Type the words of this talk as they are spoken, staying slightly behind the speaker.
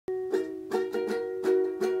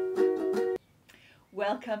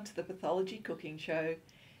welcome to the Pathology Cooking Show.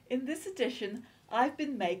 In this edition, I've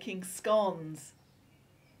been making scones.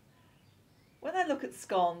 When I look at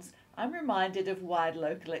scones, I'm reminded of wide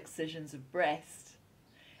local excisions of breast.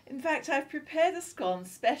 In fact, I've prepared a scone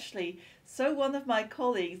specially so one of my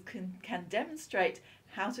colleagues can demonstrate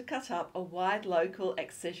how to cut up a wide local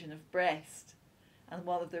excision of breast, and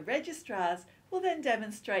one of the registrars will then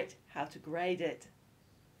demonstrate how to grade it.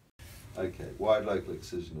 Okay, wide local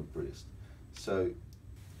excision of breast. So,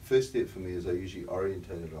 first step for me is I usually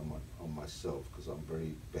orientate it on myself, because I'm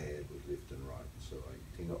very bad with left and right. So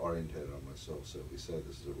I tend to orientate it on myself. So if we say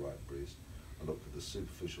this is a right breast, I look for the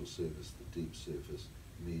superficial surface, the deep surface,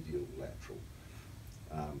 medial, lateral,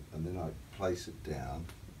 and then I place it down.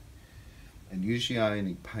 And usually I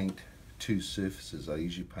only paint two surfaces. I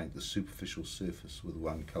usually paint the superficial surface with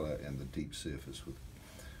one colour and the deep surface with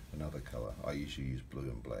another colour. I usually use blue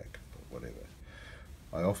and black, but whatever.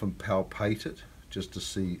 I often palpate it just to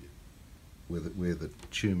see where the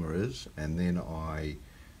tumour is, and then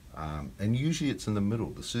and usually it's in the middle.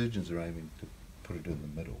 The surgeons are aiming to put it in the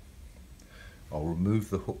middle. I'll remove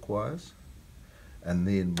the hook wires, and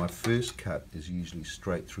then my first cut is usually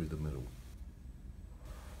straight through the middle.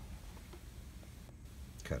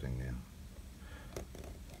 Cutting now.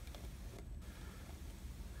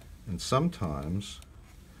 And sometimes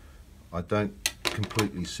I don't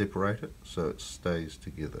completely separate it, so it stays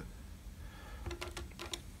together.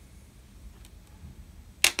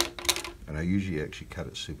 And I usually actually cut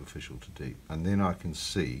it superficial to deep, and then I can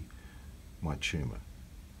see my tumour,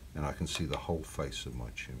 and I can see the whole face of my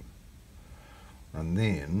tumour. And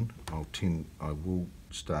then I will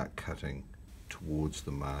start cutting towards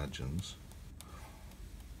the margins,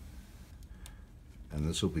 and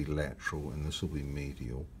this will be lateral and this will be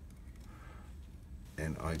medial,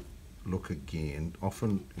 and I look again,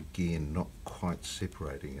 often again not quite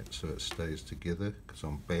separating it so it stays together, because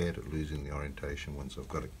I'm bad at losing the orientation once I've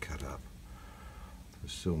got it cut up.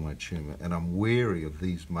 There's still my tumour, and I'm wary of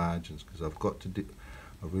these margins because I've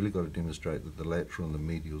really got to demonstrate that the lateral and the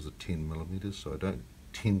medials are 10 millimeters, so I don't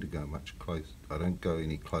tend to go much close. I don't go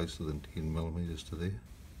any closer than 10 millimeters to there.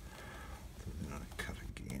 So then I cut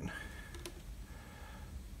again.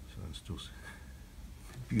 So it's still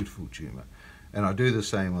a beautiful tumour. And I do the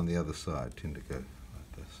same on the other side, tend to go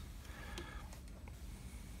like this.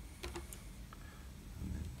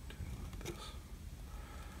 And then turn like this.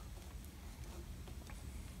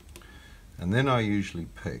 And then I usually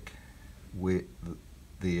pick where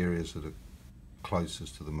the areas that are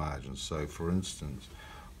closest to the margins. So for instance,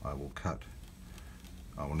 I will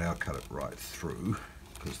now cut it right through,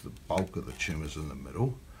 because the bulk of the tumour's in the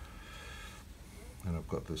middle. And I've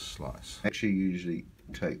got this slice. Actually usually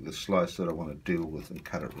take the slice that I want to deal with and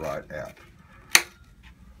cut it right out.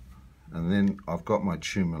 And then I've got my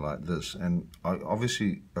tumour like this, and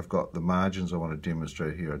obviously I've got the margins I want to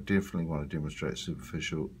demonstrate here. I definitely want to demonstrate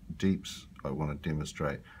superficial. Deeps I want to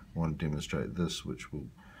demonstrate. I want to demonstrate this, which we'll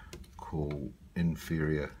call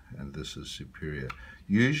inferior, and this is superior.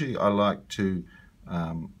 Usually I like to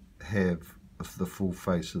have the full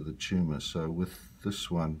face of the tumour, so with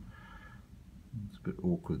this one, it's a bit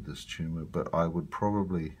awkward, this tumour, but I would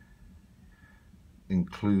probably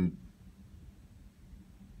include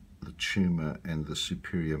the tumour and the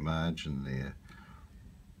superior margin there,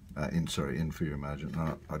 inferior margin.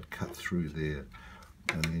 I'd cut through there,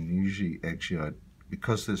 and then usually, actually,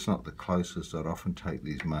 because it's not the closest, I'd often take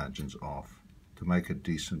these margins off to make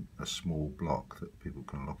a small block that people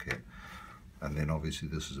can look at. And then obviously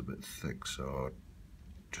this is a bit thick, so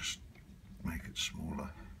I'd just make it smaller.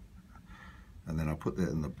 And then I put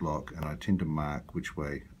that in the block, and I tend to mark which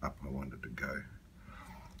way up I want it to go.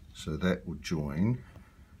 So that will join,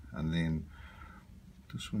 and then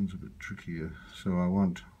this one's a bit trickier. So I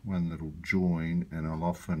want one that'll join, and I'll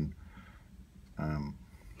often,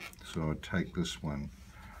 so I'll take this one,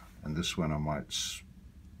 and this one I might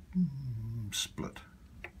split.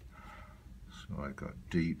 So I got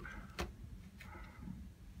deep,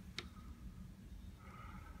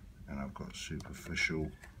 and I've got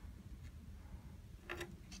superficial.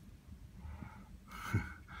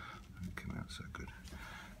 Come out so good.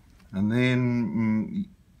 And then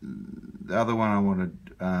the other one I want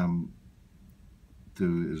to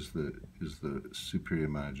do is the superior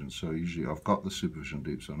margin. So usually I've got the superficial and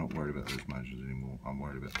deep, so I'm not worried about those margins anymore. I'm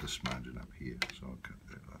worried about this margin up here. So I'll cut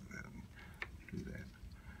that like that and do that.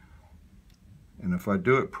 And if I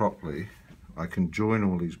do it properly, I can join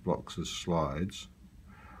all these blocks as slides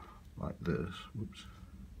like this. Whoops.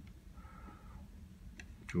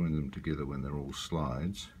 Join them together when they're all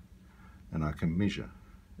slides, and I can measure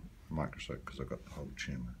microscope because I've got the whole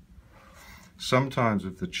tumour. Sometimes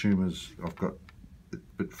if the tumours, I've got a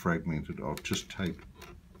bit fragmented, I'll just take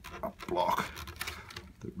a block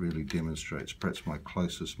that really demonstrates perhaps my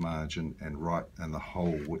closest margin and the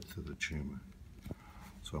whole width of the tumour.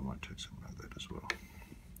 So I might take something like that as well.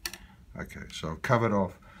 Okay, so I've covered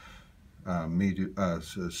off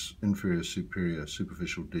inferior, superior,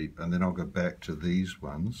 superficial, deep, and then I'll go back to these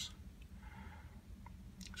ones.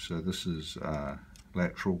 So this is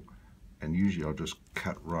lateral, and usually I'll just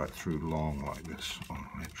cut right through long like this on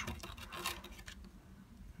lateral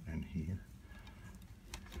and here.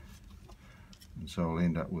 And so I'll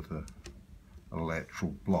end up with a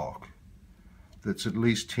lateral block that's at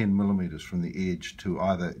least 10 millimeters from the edge to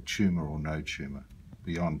either tumour or no tumour.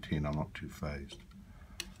 Beyond 10 I'm not too phased.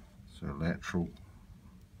 So lateral,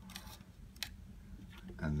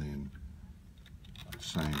 and then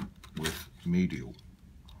same with medial.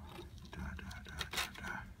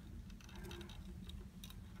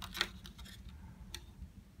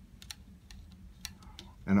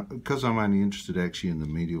 And because I'm only interested actually in the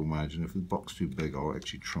medial margin, if the box's too big I'll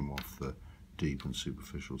actually trim off the deep and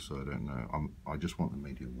superficial, so I don't know. I just want the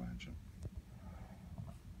medial margin.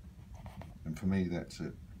 And for me that's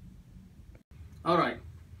it. Alright,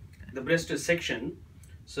 the breast is sectioned,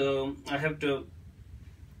 so I have to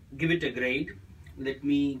give it a grade. Let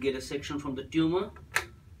me get a section from the tumor.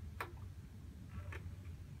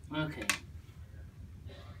 Okay.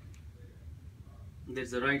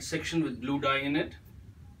 There's the right section with blue dye in it.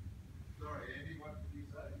 Sorry, Andy, what did you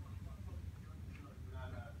say?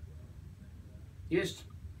 Yes,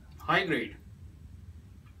 high grade.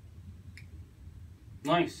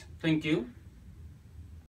 Nice, thank you.